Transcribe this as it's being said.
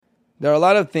There are a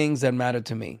lot of things that matter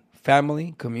to me: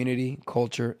 family, community,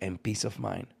 culture, and peace of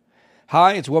mind.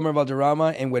 Hi, it's Wilmer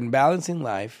Valderrama, and when balancing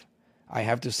life, I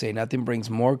have to say nothing brings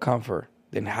more comfort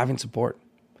than having support.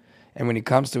 And when it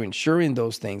comes to ensuring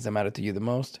those things that matter to you the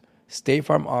most, State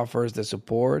Farm offers the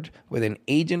support with an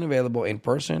agent available in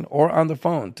person or on the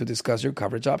phone to discuss your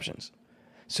coverage options.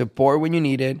 Support when you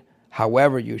need it,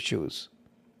 however you choose.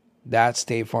 That's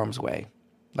State Farm's way.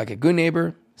 Like a good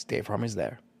neighbor, State Farm is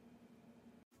there.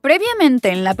 Previamente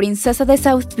en La Princesa de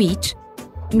South Beach,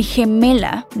 mi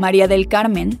gemela, María del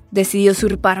Carmen, decidió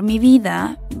usurpar mi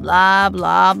vida, bla,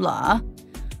 bla, bla.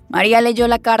 María leyó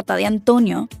la carta de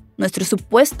Antonio, nuestro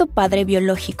supuesto padre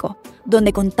biológico,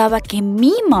 donde contaba que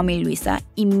mi mami Luisa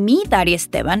y mi Dari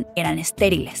Esteban eran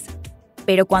estériles.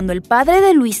 Pero cuando el padre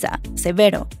de Luisa,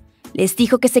 Severo, les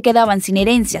dijo que se quedaban sin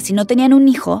herencia si no tenían un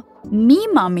hijo, mi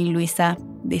mami Luisa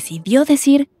decidió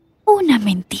decir una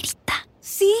mentirita.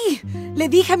 Sí, le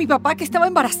dije a mi papá que estaba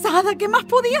embarazada. ¿Qué más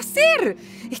podía hacer?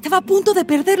 Estaba a punto de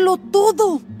perderlo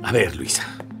todo. A ver, Luisa,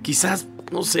 quizás,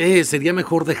 no sé, sería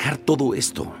mejor dejar todo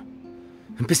esto.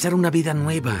 Empezar una vida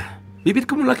nueva. Vivir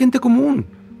como la gente común.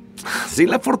 Sin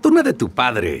la fortuna de tu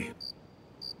padre.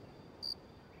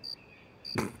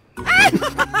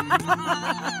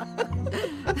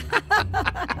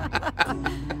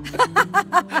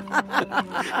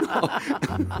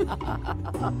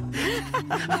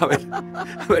 A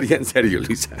ver, ya en serio,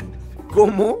 Luisa.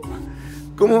 ¿Cómo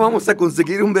vamos a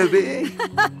conseguir un bebé?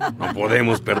 No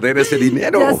podemos perder ese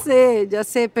dinero. Ya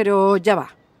sé, pero ya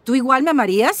va. Tú igual me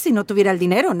amarías si no tuviera el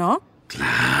dinero, ¿no?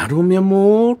 Claro, mi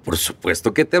amor. Por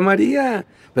supuesto que te amaría.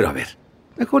 Pero a ver,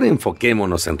 mejor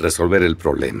enfoquémonos en resolver el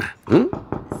problema.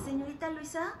 Señorita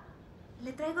Luisa,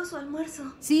 le traigo su almuerzo.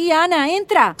 Sí, Ana,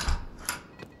 entra.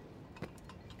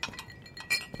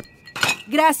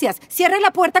 Gracias. Cierra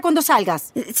la puerta cuando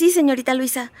salgas. Sí, señorita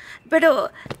Luisa, pero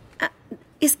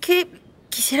es que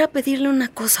quisiera pedirle una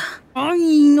cosa.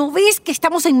 Ay, ¿no ves que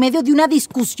estamos en medio de una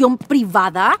discusión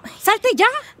privada? ¡Salte ya!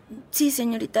 Sí,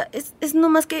 señorita, es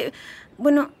nomás que...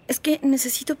 Bueno, es que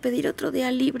necesito pedir otro día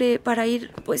libre para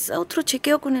ir, pues, a otro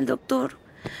chequeo con el doctor.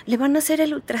 ¿Le van a hacer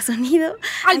el ultrasonido?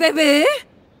 ¿Al bebé?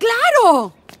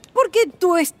 ¡Claro! Porque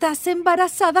tú estás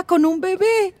embarazada con un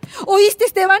bebé. ¿Oíste,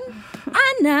 Esteban?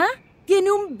 Ana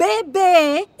tiene un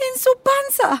bebé en su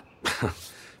panza.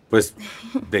 Pues,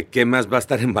 ¿de qué más va a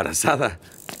estar embarazada?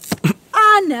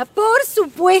 Ana, por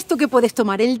supuesto que puedes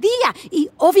tomar el día. Y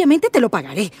obviamente te lo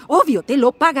pagaré. Obvio, te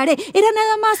lo pagaré. Era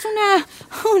nada más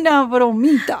una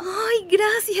bromita. Ay,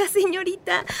 gracias,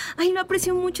 señorita. Ay, lo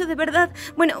aprecio mucho, de verdad.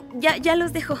 Bueno, ya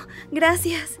los dejo.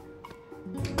 Gracias.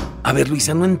 A ver,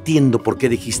 Luisa, no entiendo por qué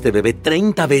dijiste bebé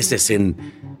 30 veces en...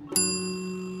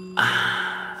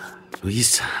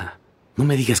 Luisa, no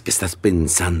me digas que estás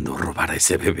pensando robar a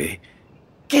ese bebé.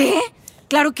 ¿Qué?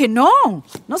 Claro que no.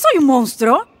 No soy un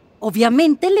monstruo.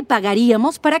 Obviamente le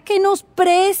pagaríamos para que nos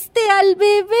preste al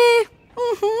bebé.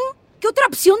 ¿Qué otra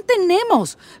opción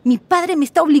tenemos? Mi padre me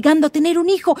está obligando a tener un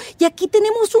hijo y aquí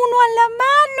tenemos uno a la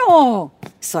mano.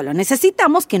 Solo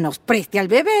necesitamos que nos preste al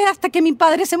bebé hasta que mi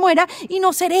padre se muera y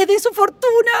nos herede su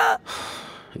fortuna.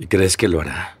 ¿Y crees que lo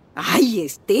hará? Ay,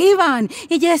 Esteban,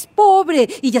 ella es pobre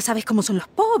y ya sabes cómo son los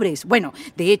pobres. Bueno,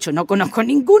 de hecho no conozco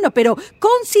ninguno, pero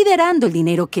considerando el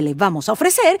dinero que le vamos a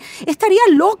ofrecer, estaría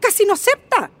loca si no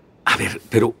acepta. A ver,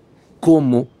 pero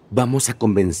 ¿cómo vamos a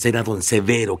convencer a don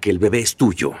Severo que el bebé es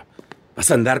tuyo?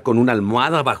 ¿Vas a andar con una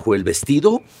almohada bajo el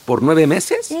vestido por 9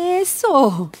 meses?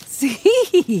 Eso,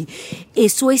 sí.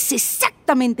 Eso es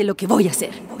exactamente lo que voy a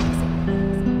hacer.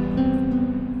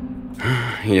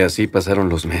 Y así pasaron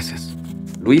los meses.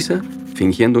 Luisa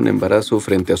fingiendo un embarazo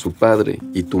frente a su padre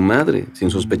y tu madre sin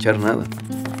sospechar nada.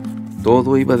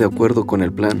 Todo iba de acuerdo con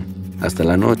el plan, hasta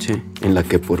la noche en la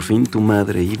que por fin tu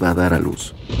madre iba a dar a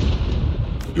luz.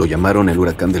 Lo llamaron el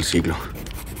huracán del siglo.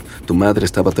 Tu madre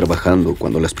estaba trabajando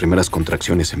cuando las primeras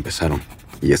contracciones empezaron,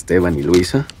 y Esteban y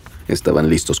Luisa estaban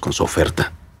listos con su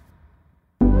oferta.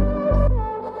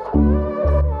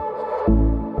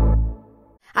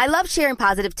 I love sharing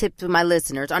positive tips with my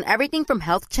listeners on everything from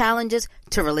health challenges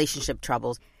to relationship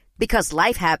troubles, because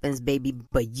life happens, baby,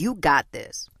 but you got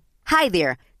this. Hi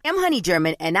there, I'm Honey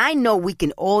German, and I know we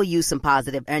can all use some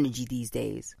positive energy these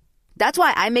days. That's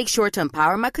why I make sure to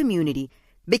empower my community,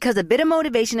 because a bit of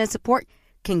motivation and support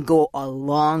can go a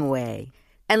long way.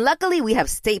 And luckily, we have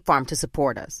State Farm to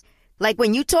support us. Like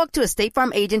when you talk to a State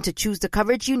Farm agent to choose the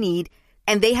coverage you need,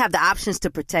 and they have the options to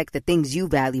protect the things you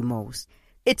value most.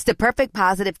 It's the perfect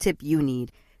positive tip you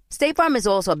need. State Farm is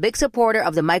also a big supporter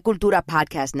of the My Cultura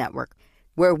podcast network,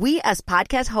 where we as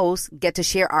podcast hosts get to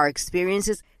share our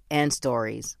experiences and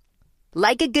stories.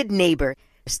 Like a good neighbor,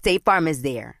 State Farm is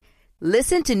there.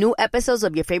 Listen to new episodes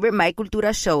of your favorite My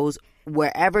Cultura shows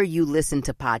wherever you listen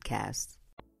to podcasts.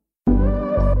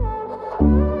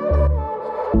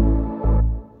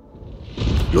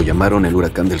 Lo llamaron el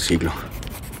huracán del siglo.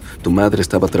 Tu madre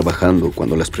estaba trabajando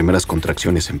cuando las primeras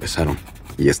contracciones empezaron.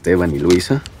 Y Esteban y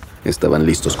Luisa estaban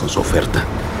listos con su oferta.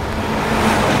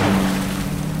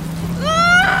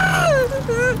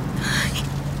 Ay,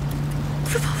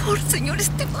 por favor, señor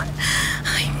Esteban.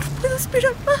 Ay, no puedo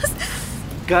esperar más.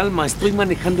 Calma, estoy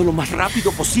manejando lo más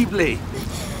rápido posible.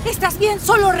 ¿Estás bien?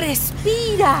 Solo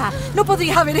respira. No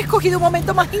podrías haber escogido un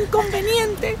momento más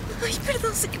inconveniente. Ay,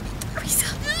 perdón, señorita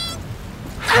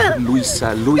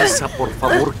Luisa. Luisa, por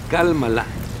favor, cálmala.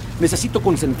 Necesito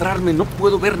concentrarme, no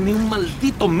puedo ver ni un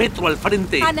maldito metro al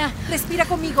frente. Ana, respira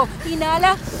conmigo.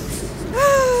 Inhala.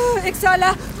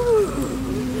 Exhala.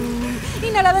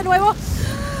 Inhala de nuevo.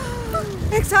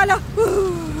 Exhala.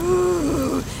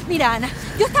 Mira, Ana,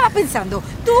 yo estaba pensando,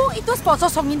 tú y tu esposo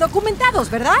son indocumentados,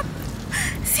 ¿verdad?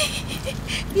 Sí.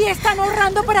 Y están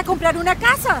ahorrando para comprar una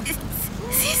casa. Sí,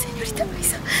 señorita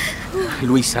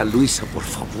Luisa. Luisa, por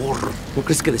favor. ¿No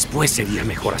crees que después sería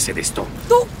mejor hacer esto?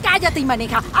 Tú cállate y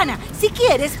maneja. Ana, si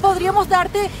quieres, podríamos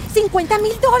darte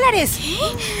 $50,000.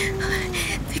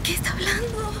 ¿De qué está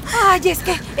hablando? Ay, es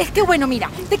que bueno, mira,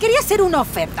 te quería hacer una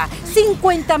oferta.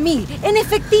 50,000 en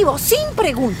efectivo, sin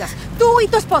preguntas. Tú y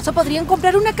tu esposo podrían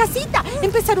comprar una casita,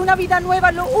 empezar una vida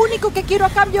nueva. Lo único que quiero a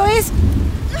cambio es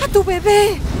a tu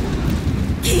bebé.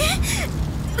 ¿Qué?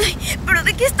 Ay, ¿pero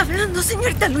de qué está hablando,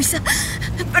 señorita Luisa?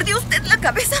 ¿Perdió usted la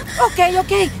cabeza? Ok,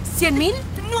 ¿100,000?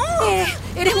 ¡No!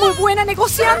 Eres muy buena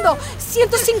negociando.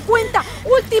 150,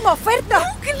 última oferta.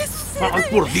 No, ¿qué le sucede? Ay,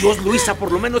 por Dios, Luisa,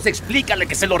 por lo menos explícale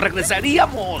que se lo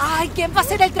regresaríamos. Ay, ¿quién va a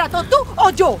hacer el trato, tú o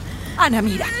yo? Ana,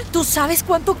 mira, tú sabes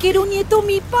cuánto quiere un nieto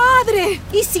mi padre.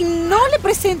 Y si no le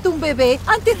presento un bebé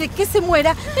antes de que se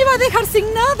muera, me va a dejar sin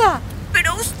nada.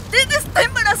 Pero usted está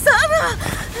embarazada.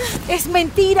 Es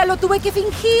mentira, lo tuve que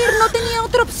fingir, no tenía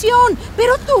otra opción.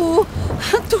 Pero tú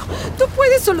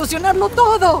puedes solucionarlo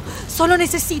todo. Solo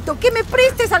necesito que me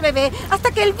prestes al bebé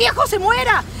hasta que el viejo se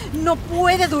muera. No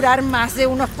puede durar más de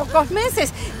unos pocos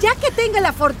meses. Ya que tenga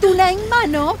la fortuna en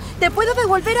mano, te puedo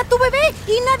devolver a tu bebé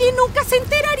y nadie nunca se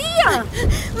enteraría.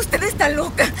 Usted está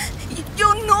loca.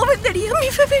 Yo no vendería a mi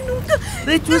bebé nunca.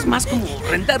 De hecho, es más como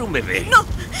rentar un bebé. No,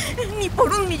 ni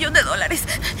por $1,000,000.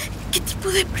 ¿Qué tipo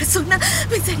de persona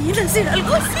pensaría en hacer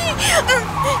algo así?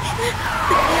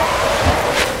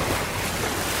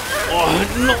 Oh,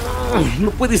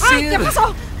 no puede ser. Ay, ¿qué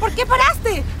pasó? ¿Por qué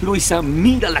paraste? Luisa,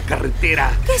 mira la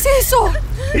carretera. ¿Qué es eso?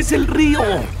 Es el río.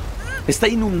 Está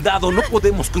inundado, no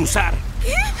podemos cruzar.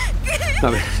 A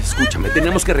ver, escúchame,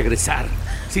 tenemos que regresar.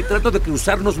 Si trato de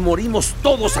cruzar, nos morimos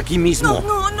todos aquí mismo.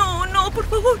 No, por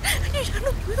favor. Yo ya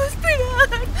no puedo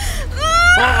esperar.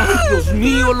 ¡Ay, Dios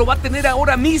mío! Lo va a tener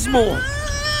ahora mismo.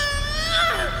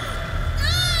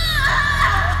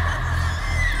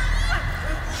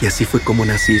 Y así fue como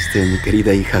naciste, mi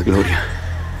querida hija Gloria.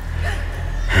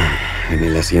 En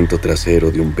el asiento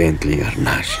trasero de un Bentley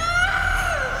Arnage.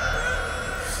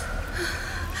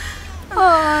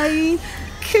 Ay,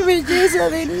 qué belleza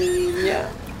de niña.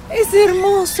 Es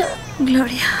hermosa.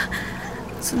 Gloria.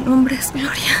 Su nombre es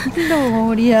Gloria.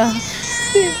 Gloria.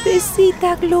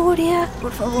 Bebecita Gloria.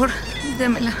 Por favor,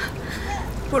 démela.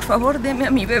 Por favor, deme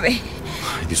a mi bebé.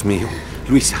 Ay, Dios mío.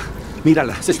 Luisa,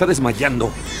 mírala, se está desmayando.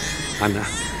 Ana,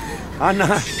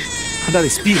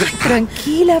 despierta.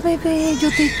 Tranquila, bebé, yo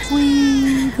te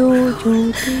cuido.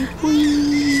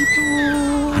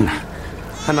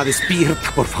 Ana,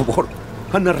 despierta, por favor.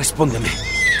 Ana, respóndeme.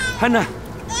 Ana.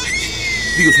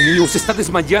 Dios mío, se está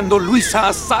desmayando. Luisa,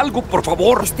 haz algo, por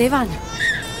favor. Esteban,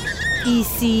 ¿y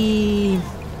si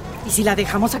la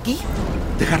dejamos aquí?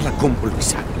 ¿Dejarla cómo,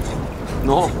 Luisa?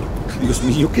 No. Dios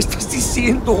mío, ¿qué estás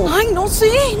diciendo? Ay, no sé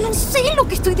lo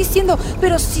que estoy diciendo.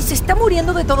 Pero si se está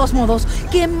muriendo de todos modos,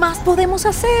 ¿qué más podemos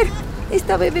hacer?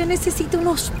 Esta bebé necesita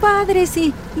unos padres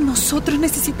y nosotros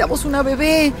necesitamos una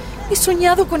bebé. He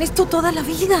soñado con esto toda la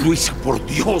vida. Luisa, por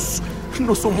Dios,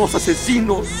 no somos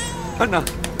asesinos.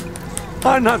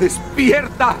 Ana,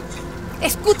 despierta.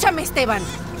 Escúchame, Esteban.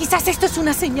 Quizás esto es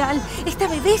una señal. Esta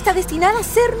bebé está destinada a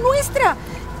ser nuestra.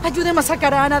 Ayúdeme a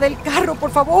sacar a Ana del carro,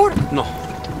 por favor. No,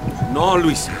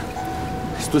 Luisa.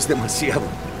 Esto es demasiado.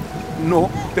 No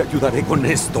te ayudaré con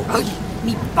esto. Ay,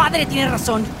 mi padre tiene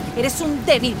razón. Eres un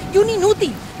débil y un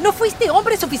inútil. No fuiste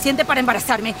hombre suficiente para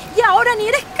embarazarme y ahora ni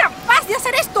eres capaz de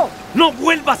hacer esto. No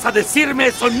vuelvas a decirme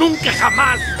eso nunca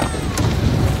jamás.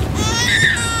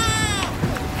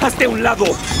 ¡Hazte a un lado!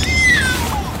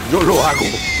 No lo hago.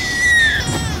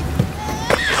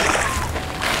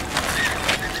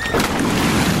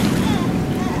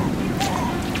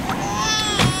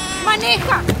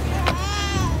 ¡Maneja!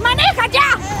 ¡Maneja ya!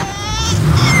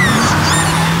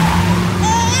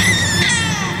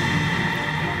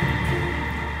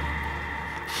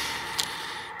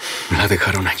 La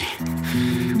dejaron allí,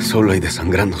 sola y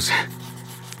desangrándose.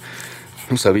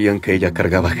 No sabían que ella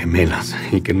cargaba gemelas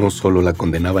y que no solo la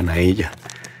condenaban a ella,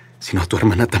 sino a tu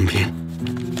hermana también.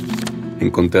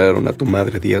 Encontraron a tu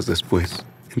madre días después,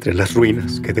 entre las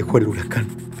ruinas que dejó el huracán.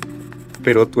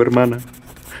 Pero a tu hermana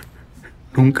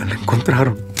nunca la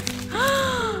encontraron.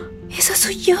 ¡Esa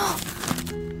soy yo!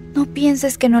 No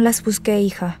pienses que no las busqué,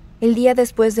 hija. El día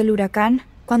después del huracán,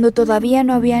 cuando todavía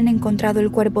no habían encontrado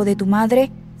el cuerpo de tu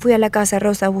madre, fui a la Casa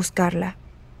Rosa a buscarla.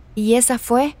 Y esa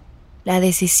fue la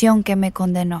decisión que me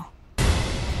condenó.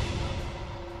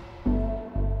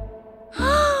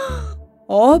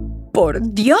 ¡Oh, por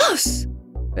Dios!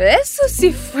 Eso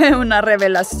sí fue una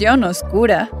revelación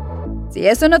oscura. Si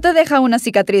eso no te deja una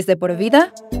cicatriz de por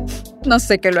vida, no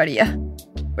sé qué lo haría.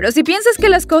 Pero si piensas que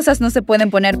las cosas no se pueden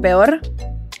poner peor,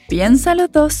 piénsalo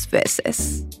 2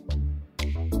 veces.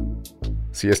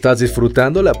 Si estás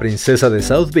disfrutando La Princesa de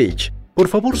South Beach, por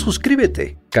favor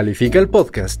suscríbete, califica el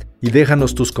podcast y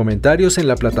déjanos tus comentarios en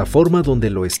la plataforma donde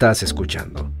lo estás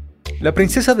escuchando. La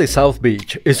Princesa de South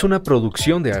Beach es una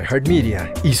producción de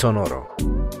iHeartMedia y Sonoro.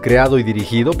 Creado y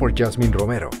dirigido por Jasmine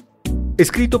Romero.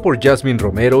 Escrito por Jasmine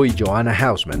Romero y Joanna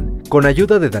Hausman, con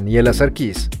ayuda de Daniela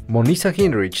Sarkis, Monisa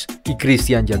Hinrichs y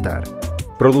Cristian Yatar.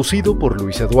 Producido por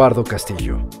Luis Eduardo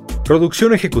Castillo.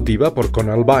 Producción ejecutiva por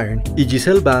Conal Byrne y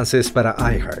Giselle Vances para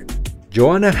iHeart.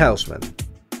 Joanna Hausman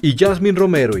y Jasmine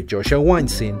Romero y Joshua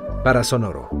Weinstein para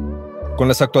Sonoro. Con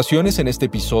las actuaciones en este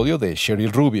episodio de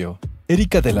Cheryl Rubio,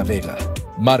 Erika de la Vega,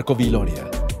 Marco Viloria,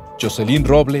 Jocelyn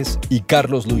Robles y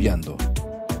Carlos Luyando.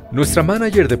 Nuestra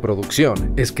manager de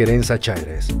producción es Querenza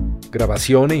Chaires.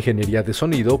 Grabación e ingeniería de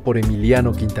sonido por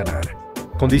Emiliano Quintanar.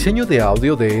 Con diseño de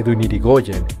audio de Edwin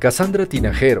Irigoyen, Cassandra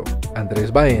Tinajero,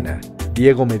 Andrés Baena,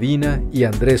 Diego Medina y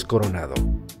Andrés Coronado.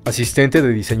 Asistente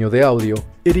de diseño de audio,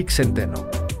 Eric Centeno.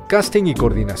 Casting y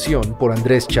coordinación por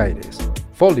Andrés Chaires.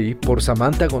 Foley por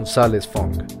Samantha González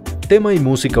Fong. Tema y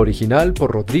música original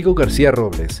por Rodrigo García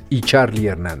Robles y Charlie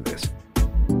Hernández.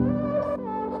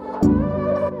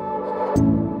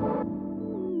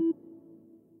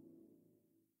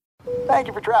 Thank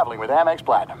you for traveling with Amex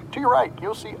Platinum. To your right,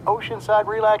 you'll see oceanside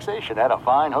relaxation at a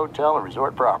fine hotel and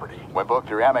resort property. When booked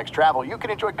through Amex Travel, you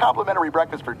can enjoy complimentary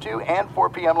breakfast for 2 and 4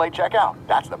 p.m. late checkout.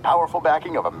 That's the powerful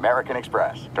backing of American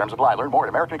Express. Terms apply. Learn more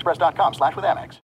at americanexpress.com/withAmex.